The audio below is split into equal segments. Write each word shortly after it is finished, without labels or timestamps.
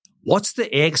What's the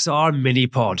AXR Mini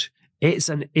Pod? It's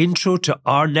an intro to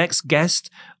our next guest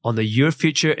on the Your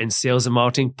Future in Sales and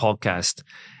Marketing podcast.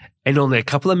 In only a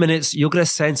couple of minutes, you'll get a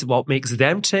sense of what makes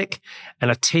them tick and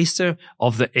a taster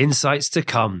of the insights to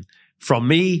come. From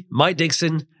me, Mike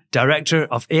Dixon, Director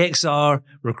of AXR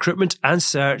Recruitment and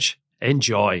Search.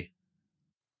 Enjoy.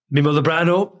 Mimmo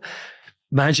Lubrano,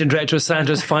 Managing Director of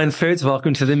Sandhurst Fine Foods.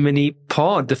 Welcome to the Mini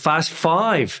Pod, the Fast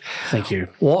Five. Thank you.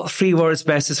 What three words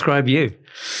best describe you?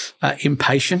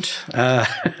 Impatient,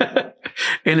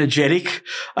 energetic,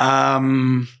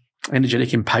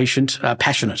 impatient,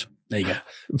 passionate. There you go.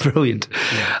 Brilliant.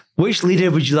 Yeah. Which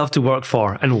leader would you love to work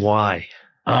for and why?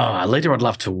 Oh, a leader I'd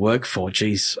love to work for.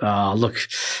 Geez.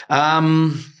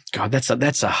 God,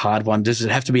 that's a hard one. Does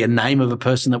it have to be a name of a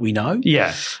person that we know?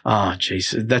 Yeah. Oh,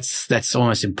 geez. That's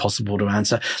almost impossible to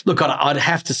answer. Look, I'd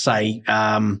have to say,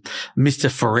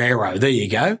 Mr. Ferrero. There you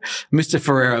go. Mr.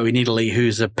 Ferrero in Italy,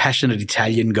 who's a passionate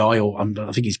Italian guy, or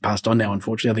I think he's passed on now,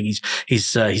 unfortunately. I think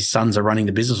his sons are running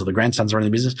the business, or the grandsons are running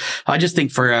the business. I just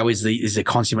think Ferrero is the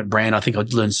consummate brand. I think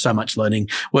I'd learned so much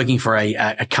working for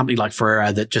a company like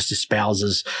Ferrero that just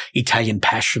espouses Italian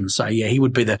passion. So yeah, he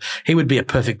would be a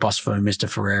perfect boss for Mr.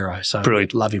 Ferrero. So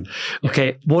brilliant. Love him.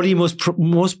 Okay. What are you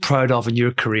most proud of in your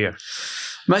career?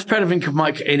 Most proud of in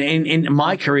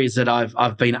my career is that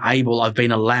I've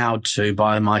been allowed to,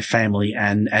 by my family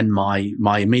and my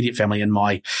immediate family and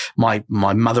my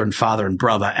mother and father and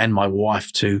brother and my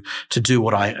wife to do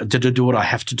what I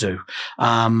have to do.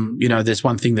 There's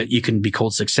one thing that you can be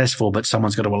called successful, but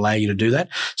someone's got to allow you to do that.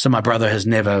 So my brother has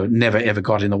never ever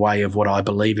got in the way of what I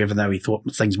believe, even though he thought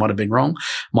things might have been wrong.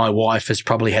 My wife has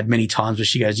probably had many times where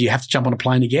she goes, "You have to jump on a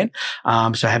plane again."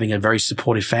 So having a very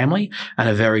supportive family and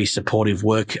a very supportive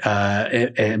work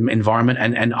environment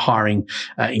and hiring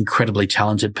incredibly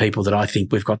talented people that I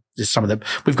think we've got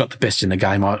the best in the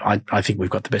game. I think we've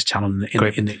got the best talent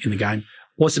in the game.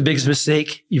 What's the biggest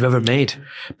mistake you've ever made?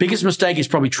 Biggest mistake is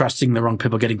probably trusting the wrong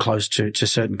people, getting close to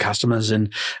certain customers.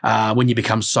 And when you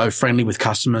become so friendly with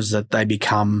customers that they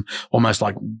become almost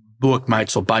like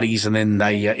workmates or buddies, and then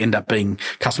they end up being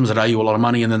customers that owe you a lot of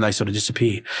money, and then they sort of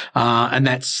disappear. And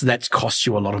that's cost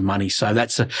you a lot of money. So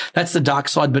that's the dark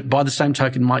side. But by the same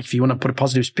token, Mike, if you want to put a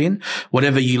positive spin,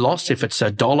 whatever you lost, if it's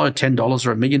 $1, $10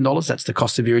 or $1 million, that's the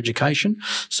cost of your education.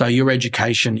 So your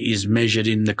education is measured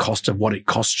in the cost of what it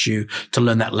costs you to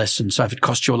learn that lesson. So if it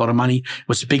cost you a lot of money, it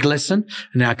was a big lesson.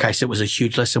 In our case, it was a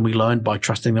huge lesson we learned by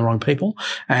trusting the wrong people.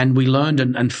 And we learned,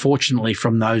 and fortunately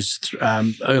from those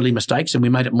early mistakes, and we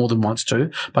made it more than once too,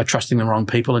 by trusting the wrong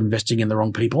people, investing in the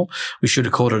wrong people. We should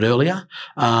have caught it earlier.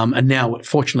 And now,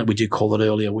 fortunately, we do call it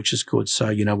earlier, which is good. So,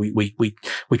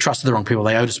 we trusted the wrong people.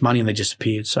 They owed us money and they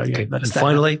disappeared. So, yeah. Okay. And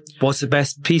finally, what's the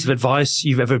best piece of advice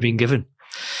you've ever been given?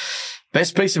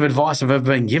 Best piece of advice I've ever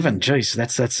been given. Jeez,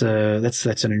 that's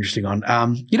an interesting one.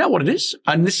 You know what it is?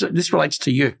 And this relates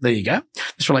to you. There you go.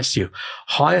 This relates to you.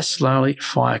 Hire slowly,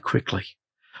 fire quickly.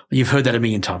 You've heard that a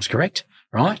million times, correct?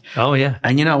 Right? Oh, yeah.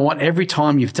 And you know what? Every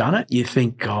time you've done it, you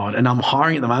think, God, and I'm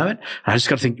hiring at the moment, and I just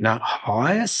got to think, no,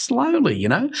 hire slowly,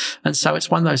 And so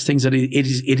it's one of those things that it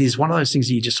is one of those things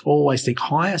that you just always think,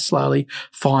 hire slowly,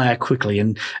 fire quickly.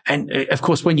 And of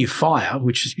course, when you fire,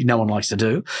 which no one likes to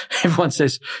do, everyone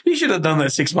says, you should have done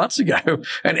that 6 months ago.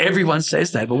 And everyone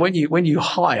says that. But when you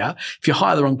hire, if you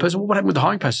hire the wrong person, well, what happened with the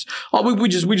hiring process? Oh, we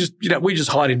just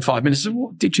hired in 5 minutes.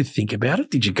 Well, did you think about it?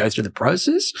 Did you go through the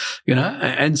process?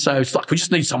 And so it's like, we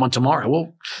just need someone tomorrow.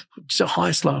 Well, just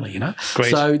hire slowly,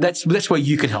 Great. So that's where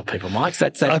you can help people, Mike.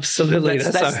 Absolutely.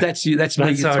 That's you. That's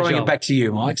me throwing it back to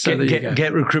you, Mike. So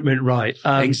get recruitment right.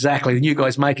 Exactly. And you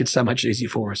guys make it so much easier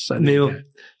for us. So Neil,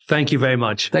 thank you very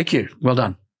much. Thank you. Well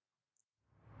done.